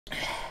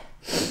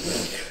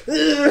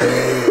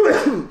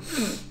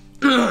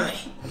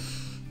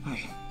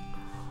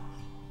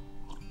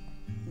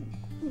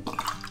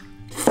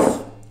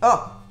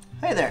Oh,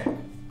 hey there!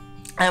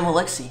 I'm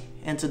Alexi,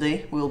 and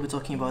today we will be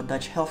talking about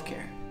Dutch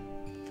healthcare.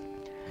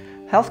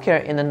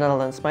 Healthcare in the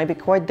Netherlands might be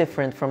quite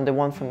different from the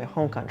one from your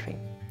home country.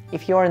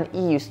 If you are an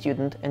EU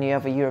student and you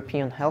have a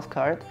European health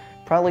card,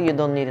 probably you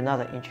don't need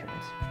another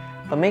insurance.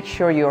 But make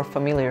sure you are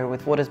familiar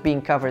with what is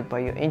being covered by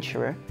your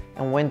insurer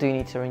and when do you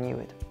need to renew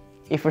it.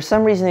 If for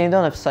some reason you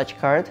don't have such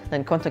card,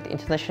 then contact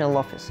international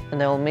office and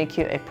they will make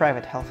you a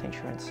private health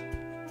insurance.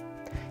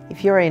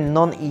 If you are a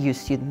non-EU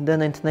student, then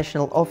the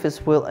international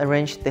office will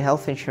arrange the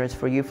health insurance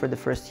for you for the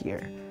first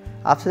year.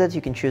 After that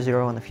you can choose your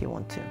own if you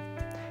want to.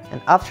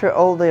 And after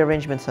all the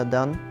arrangements are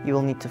done, you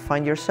will need to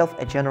find yourself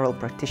a general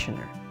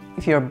practitioner.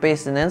 If you are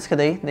based in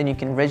Enschede, then you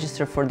can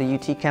register for the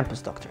UT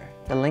Campus Doctor.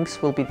 The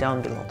links will be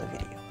down below the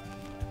video.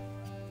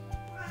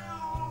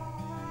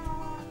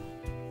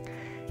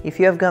 If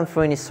you have gone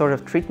through any sort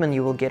of treatment,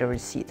 you will get a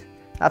receipt.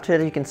 After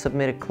that you can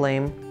submit a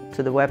claim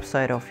to the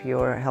website of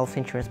your health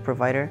insurance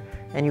provider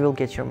and you will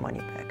get your money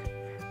back.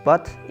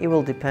 But it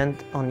will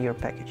depend on your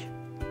package.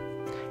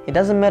 It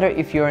doesn't matter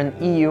if you're an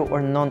EU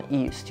or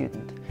non-EU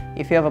student.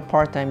 If you have a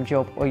part-time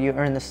job or you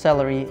earn a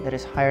salary that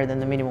is higher than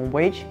the minimum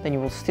wage, then you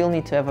will still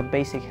need to have a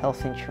basic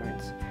health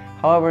insurance.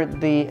 However,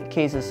 the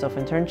cases of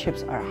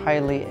internships are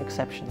highly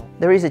exceptional.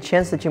 There is a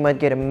chance that you might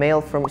get a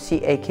mail from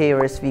CAK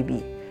or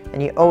SVB,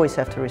 and you always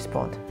have to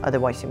respond,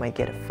 otherwise you might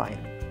get a fine.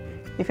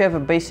 If you have a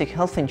basic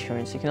health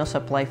insurance, you can also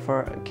apply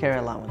for a care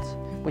allowance,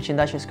 which in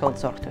Dutch is called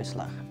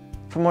zorgtoeslag.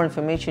 For more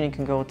information you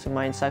can go to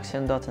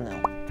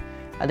mijnsaxion.nl.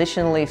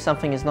 Additionally, if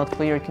something is not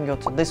clear, you can go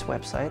to this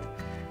website,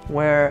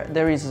 where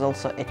there is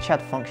also a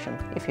chat function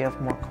if you have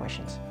more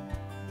questions.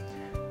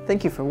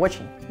 Thank you for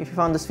watching. If you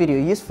found this video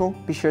useful,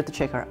 be sure to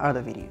check our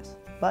other videos.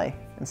 Bye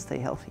and stay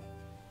healthy.